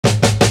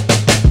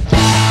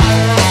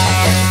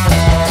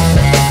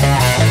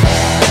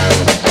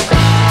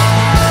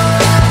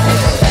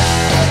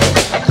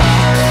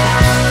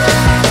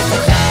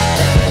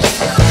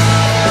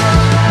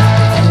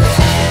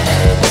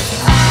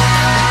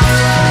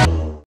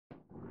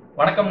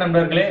வணக்கம்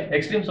நண்பர்களே,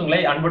 எக்ஸ்ட்ரீம்ஸ் உங்களை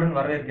அன்புடன்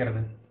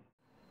வரவேற்கிறது.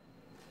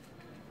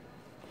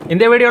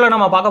 இந்த வீடியோவில்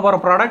நம்ம பார்க்க போகிற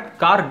ப்ராடக்ட்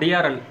கார்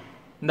DRL.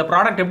 இந்த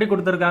ப்ராடக்ட் எப்படி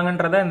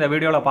கொடுத்துருக்காங்கன்றதை இந்த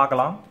வீடியோவில்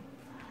பார்க்கலாம்.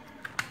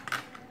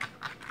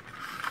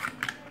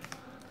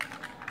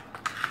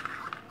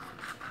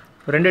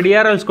 ரெண்டு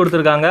DRLs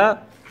கொடுத்துருக்காங்க.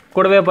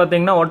 கூடவே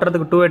பார்த்தீங்கன்னா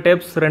ஒட்டுறதுக்கு 2-way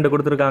டேப்ஸ் 2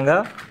 கொடுத்துருக்காங்க.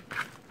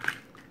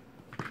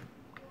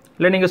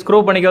 இல்லை நீங்கள் ஸ்க்ரூ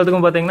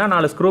பண்ணிக்கிறதுக்கும் பார்த்தீங்கன்னா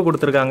 4 ஸ்க்ரூ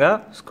கொடுத்துருக்காங்க.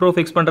 ஸ்க்ரூ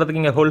ஃபிக்ஸ்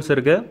பண்ணுறதுக்கு இங்கே ஹோல்ஸ்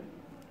இருக்குது.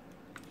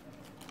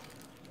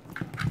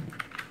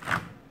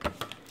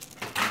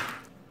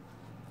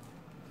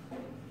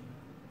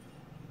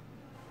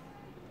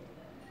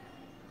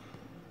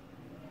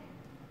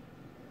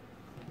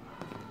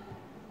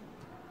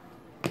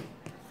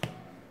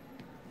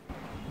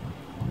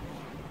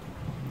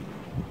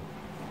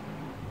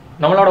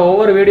 நம்மளோட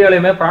ஒவ்வொரு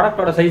வீடியோலையுமே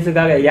ப்ராடக்டோட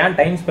சைஸுக்காக ஏன்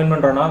டைம் ஸ்பெண்ட்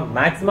பண்ணுறோன்னா,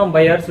 மேக்ஸிமம்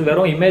பையர்ஸ்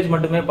வெறும் இமேஜ்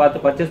மட்டுமே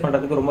பார்த்து பர்ச்சேஸ்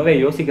பண்ணுறதுக்கு ரொம்பவே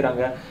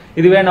யோசிக்கிறாங்க.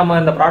 இதுவே நம்ம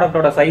இந்த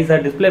ப்ராடக்டோட சைஸை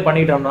டிஸ்பிளே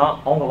பண்ணிட்டோம்னா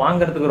அவங்க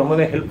வாங்குறதுக்கு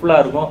ரொம்பவே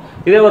ஹெல்ப்ஃபுல்லாக இருக்கும்.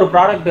 இதே ஒரு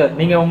ப்ராடக்ட்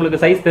நீங்கள்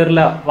உங்களுக்கு சைஸ்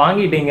தெரில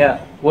வாங்கிட்டீங்க,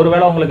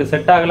 ஒருவேளை உங்களுக்கு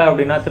செட் ஆகலை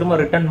அப்படின்னா திரும்ப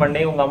ரிட்டர்ன்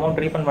பண்ணி உங்கள்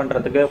அமௌண்ட் ரீஃபண்ட்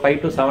பண்ணுறதுக்கு 5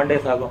 to 7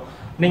 days ஆகும்.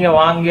 நீங்கள்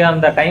வாங்கி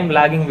அந்த டைம்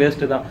லாகிங்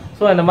வேஸ்ட்டு தான்.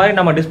 ஸோ இந்த மாதிரி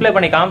நம்ம டிஸ்பிளே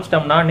பண்ணி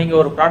காமிச்சிட்டோம்னா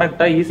நீங்கள் ஒரு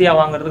ப்ராடக்ட்டை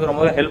ஈஸியாக வாங்குறதுக்கு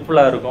ரொம்பவே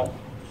ஹெல்ப்ஃபுல்லாக இருக்கும்.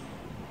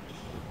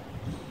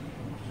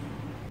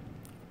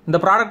 இந்த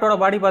ப்ராடக்டோட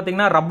பாடி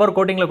பார்த்தீங்கன்னா ரப்பர்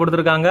கோட்டிங்கில்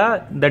கொடுத்துருக்காங்க.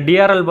 இந்த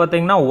DRL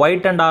பார்த்தீங்கன்னா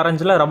ஒயிட் அண்ட்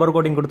ஆரஞ்சில் ரப்பர்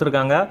கோட்டிங்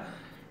கொடுத்துருக்காங்க.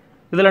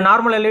 இதில்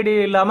நார்மல் LED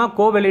இல்லாமல்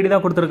கோப் LED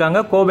தான்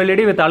கொடுத்துருக்காங்க. கோப்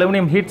LED வித்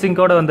அலுமினியம் ஹீட்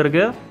சிங்கோட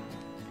வந்திருக்கு.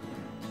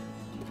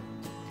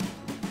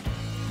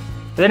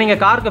 இதை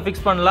நீங்கள் காருக்கு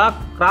ஃபிக்ஸ் பண்ணலாம்.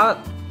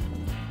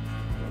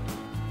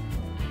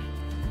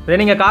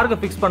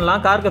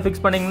 காருக்கு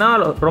ஃபிக்ஸ் பண்ணீங்கன்னா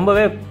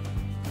ரொம்பவே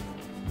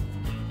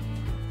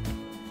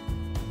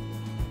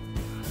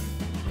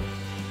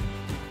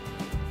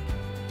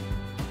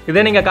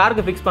இதே நீங்கள்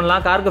காருக்கு ஃபிக்ஸ்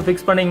பண்ணலாம். காருக்கு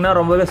ஃபிக்ஸ் பண்ணிங்கன்னா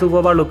ரொம்பவே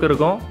சூப்பராக லுக்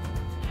இருக்கும்.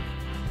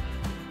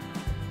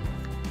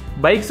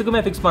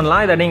 பைக்ஸுக்குமே ஃபிக்ஸ்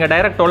பண்ணலாம். இதை நீங்கள்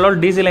டைரக்ட் 12 volt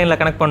DC லைனில்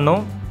கனெக்ட்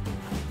பண்ணணும்.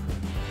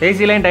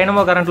 AC லைன்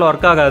டைனமோ கரண்ட்டில்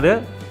ஒர்க் ஆகாது.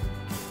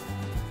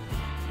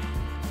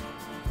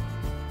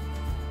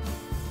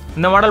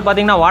 இந்த மாடல்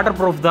பார்த்தீங்கன்னா வாட்டர்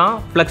ப்ரூஃப் தான்,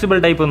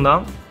 ஃப்ளெக்சிபிள் டைப்பும்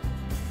தான்.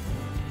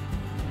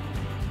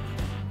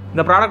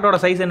 இந்த ப்ராடக்டோட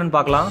சைஸ் என்னன்னு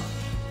பார்க்கலாம்.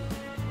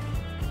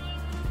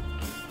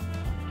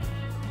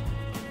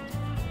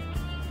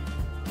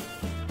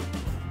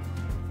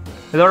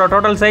 இதோட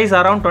total size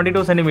around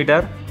 22 cm.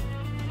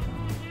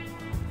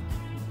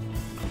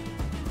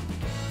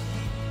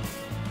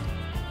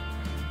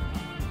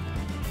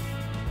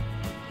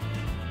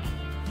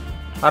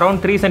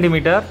 Around 3 cm.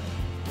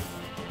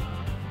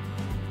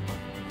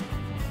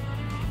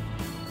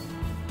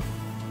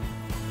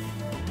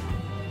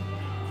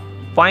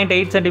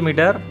 .8 cm.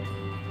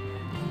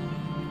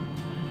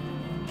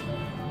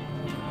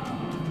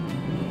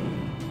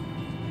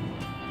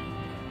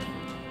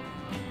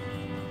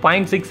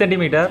 0.6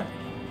 cm.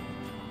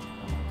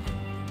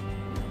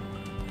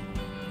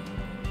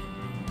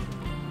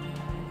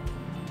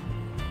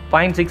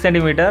 0.6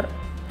 cm.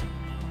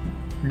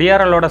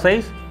 DRL ஓட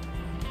சைஸ்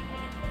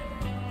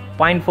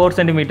 0.4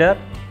 cm.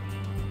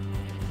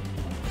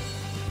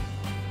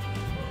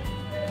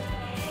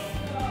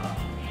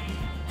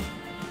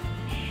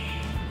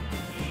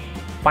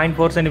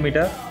 0.4 cm.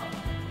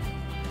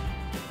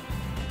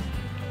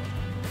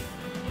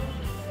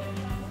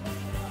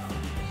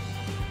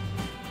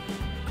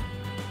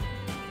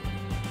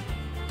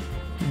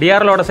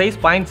 DRL ஓட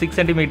சைஸ் 0.6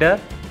 cm.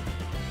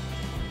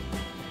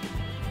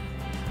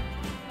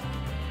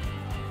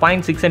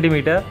 0.6 cm.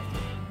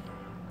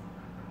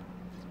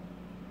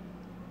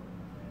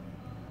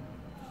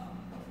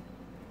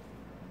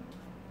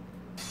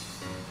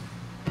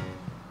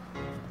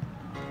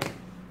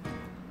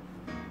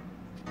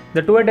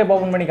 இந்த 2-way டேப்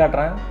ஓபன் பண்ணி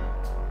காட்டுறேன்.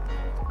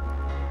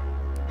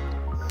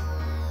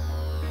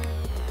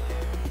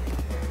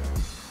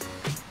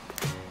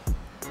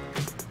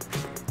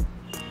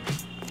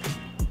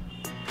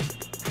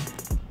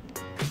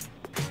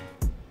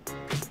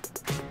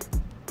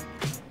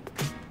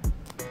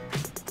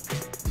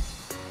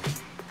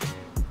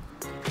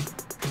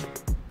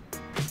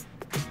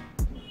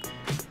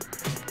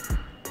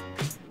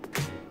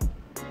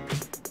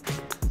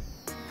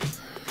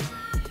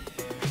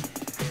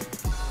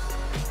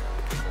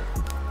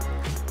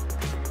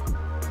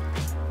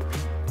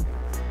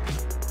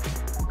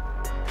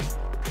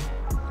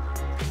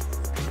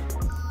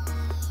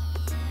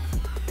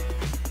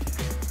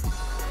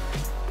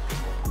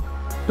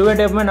 டூ-வே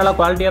டேப்புமே நல்லா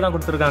குவாலிட்டியாக தான்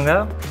கொடுத்துருக்காங்க.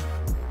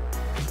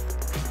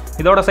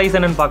 இதோட சைஸ்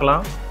என்னன்னு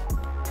பார்க்கலாம்.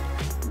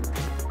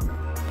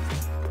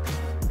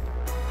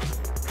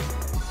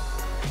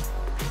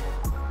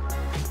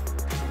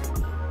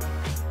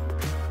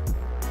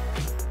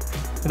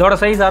 இதோட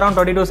size around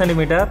 22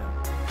 cm.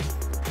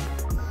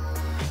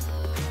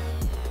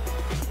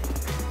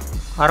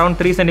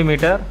 Around 3 cm.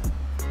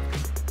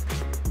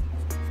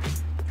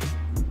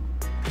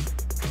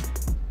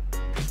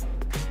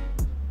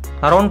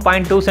 Around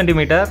 0.2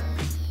 cm.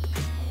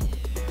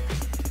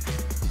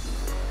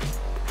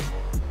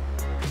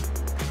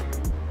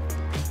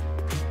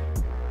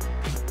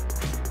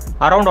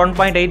 around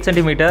 1.8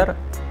 centimeter,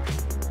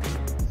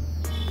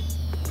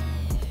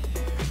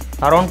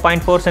 around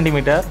 0.4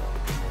 centimeter.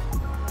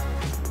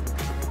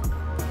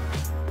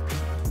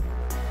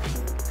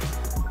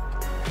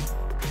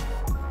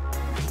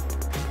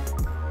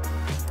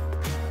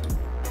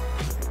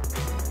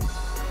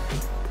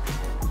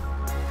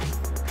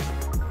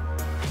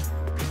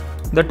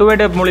 இந்த 2-way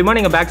tape மூலமா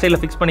நீங்க பேக் சைடுல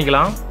ஃபிக்ஸ்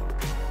பண்ணிக்கலாம்.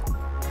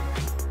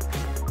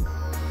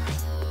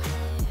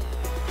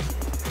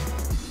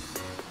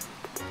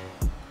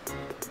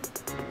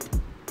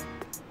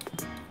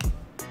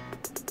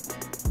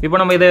 இப்போ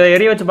நம்ம இதை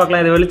எரிய வச்சு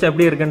பார்க்கலாம், இது வெளிச்சம்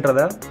எப்படி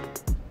இருக்குன்றத.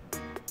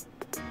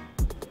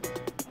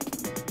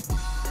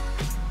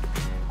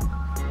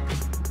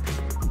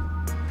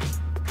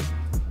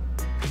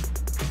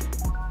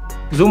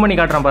 ஜூம் பண்ணி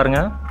காட்டுறேன்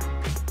பாருங்க.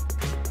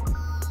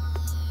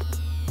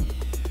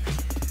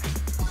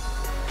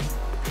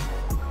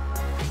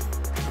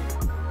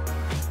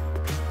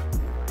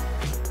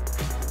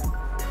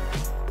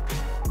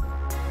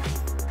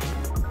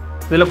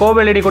 இதில் கோப்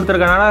எல்இடி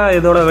கொடுத்துருக்கனால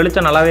இதோட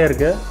வெளிச்சம் நல்லாவே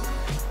இருக்கு.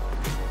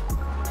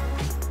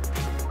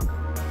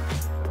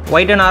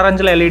 ஒயிட் அண்ட்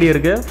ஆரஞ்சில் எல்இடி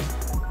இருக்கு.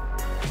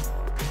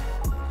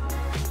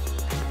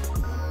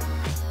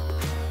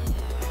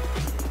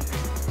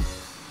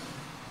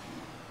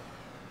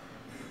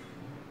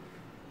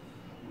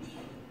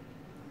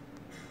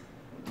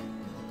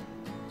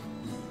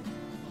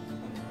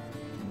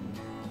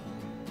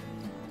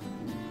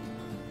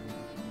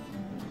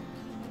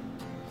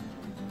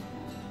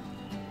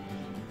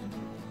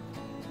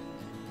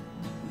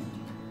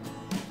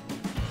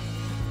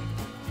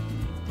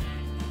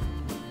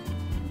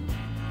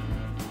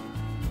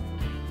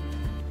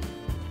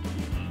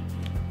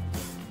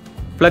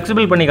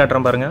 ஃப்ளெக்சிபிள் பண்ணி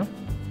காட்டுறேன் பாருங்க.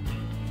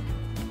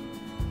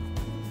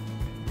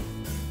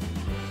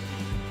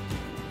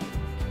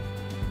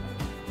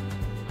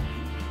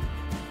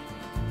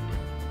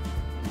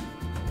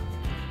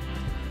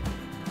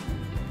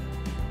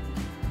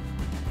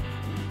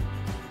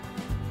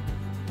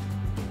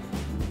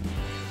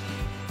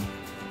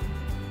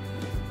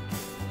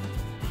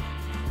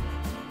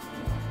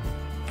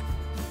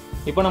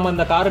 இப்போ நம்ம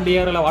இந்த car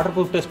DRL water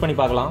proof test பண்ணி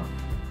பார்க்கலாம்.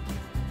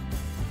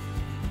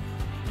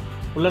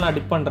 உள்ள நான்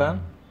டிப் பண்றேன்.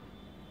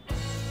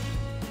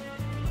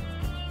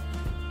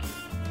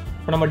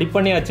 இப்போ நம்ம டிப்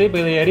பண்ணியாச்சு. இப்போ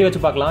இதை எரிய வச்சு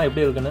பார்க்கலாம்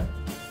எப்படி இருக்குன்னு.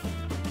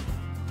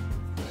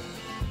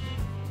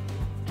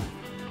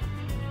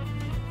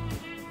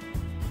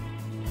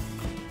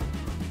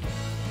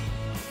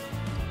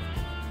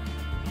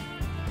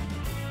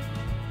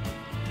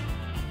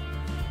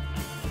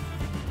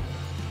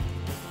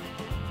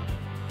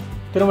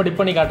 திரும்ப டிப்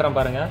பண்ணி காட்டுறேன்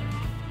பாருங்க.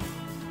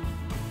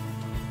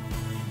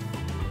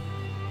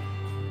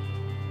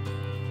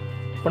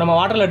 இப்போ நம்ம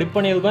வாட்டரில் டிப்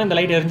பண்ணியதுக்கும் இந்த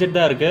லைட் எரிஞ்சிட்டு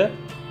தான் இருக்கு.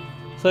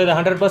 ஸோ இது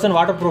 100%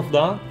 வாட்டர் ப்ரூஃப்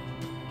தான்.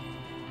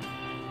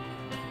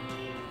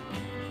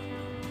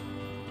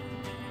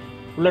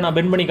 உள்ள நான்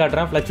பெண்ட் பண்ணி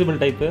காட்டுறேன், ஃப்ளெக்சிபிள்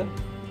டைப்பு.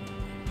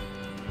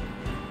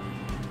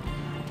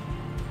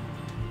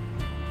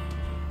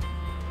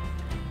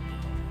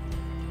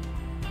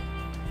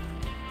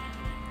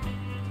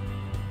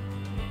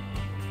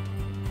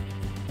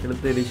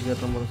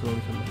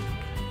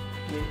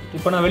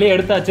 இப்போ நான் வெளியே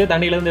எடுத்தாச்சு,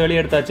 தண்ணியிலேருந்து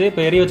வெளியே எடுத்தாச்சு.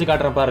 இப்போ எரிய வச்சு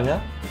காட்டுறேன் பாருங்க.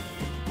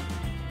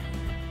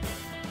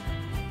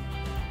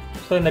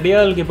 ஸோ இந்த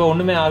DRLக்கு இப்போ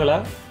ஒன்றுமே ஆகலை.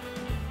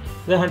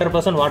 இது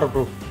 100% வாட்டர்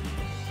ப்ரூஃப்.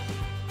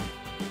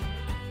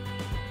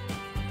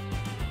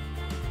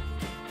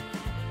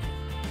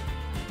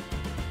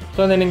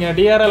 ஸோ இந்த நீங்கள்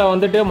DRL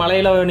வந்துட்டு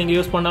மலையில் நீங்கள்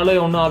யூஸ்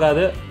பண்ணாலும் ஒன்றும்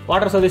ஆகாது.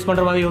 வாட்டர் சர்வீஸ்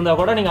பண்ணுற மாதிரி இருந்தால்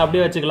கூட நீங்கள்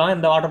அப்படியே வச்சுக்கலாம்.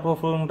 இந்த வாட்டர்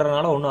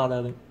ப்ரூஃப்ன்றனால ஒன்றும்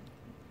ஆகாது.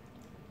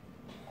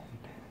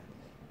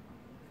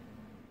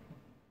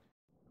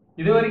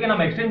 இது வரைக்கும்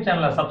நம்ம எக்ஸ்ட்ரீம்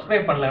சேனலை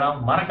சப்ஸ்கிரைப் பண்ணலனா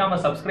மறக்காம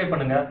சப்ஸ்கிரைப்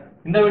பண்ணுங்க.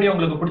 இந்த வீடியோ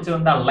உங்களுக்கு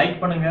பிடிச்சிருந்தா லைக்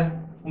பண்ணுங்க,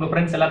 உங்க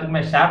ஃப்ரெண்ட்ஸ்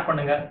எல்லாத்துக்குமே ஷேர்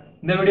பண்ணுங்க.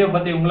 இந்த வீடியோ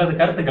பத்தி உங்களது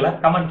கருத்துக்களை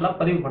கமெண்ட்ல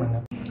பதிவு பண்ணுங்க.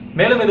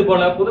 மேலும் இது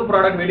போல புது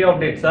ப்ராடக்ட் வீடியோ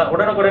அப்டேட்ஸை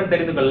உடனுக்குடன்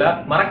தெரிந்து கொள்ள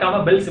மறக்காம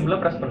பெல் சிம்பிளை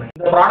பிரஸ் பண்ணுங்க.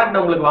 இந்த ப்ராடக்ட்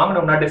உங்களுக்கு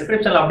வாங்கணும்னா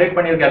டிஸ்கிரிப்ஷன்ல அப்டேட்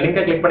பண்ணிருக்க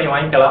லிங்கை கிளிக் பண்ணி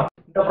வாங்கிக்கலாம்.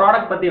 இந்த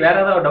ப்ராடக்ட் பத்தி வேற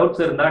ஏதாவது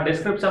டவுட்ஸ் இருந்தா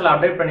டிஸ்கிரிப்ஷன்ல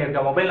அப்டேட்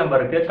பண்ணிருக்க மொபைல்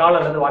நம்பருக்கு கால்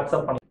அல்லது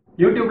வாட்ஸ்அப் பண்ணுங்க.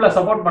 யூடியூப்ல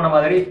சப்போர்ட் பண்ண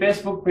மாதிரி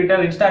Facebook, Twitter,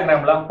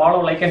 Instagramல follow,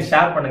 like and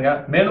share பண்ணுங்க.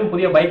 மேலும்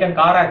புதிய பைக் அண்ட்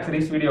கார்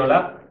ஆக்சரிஸ் வீடியோல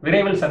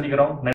விரைவில் சந்திக்கிறோம்.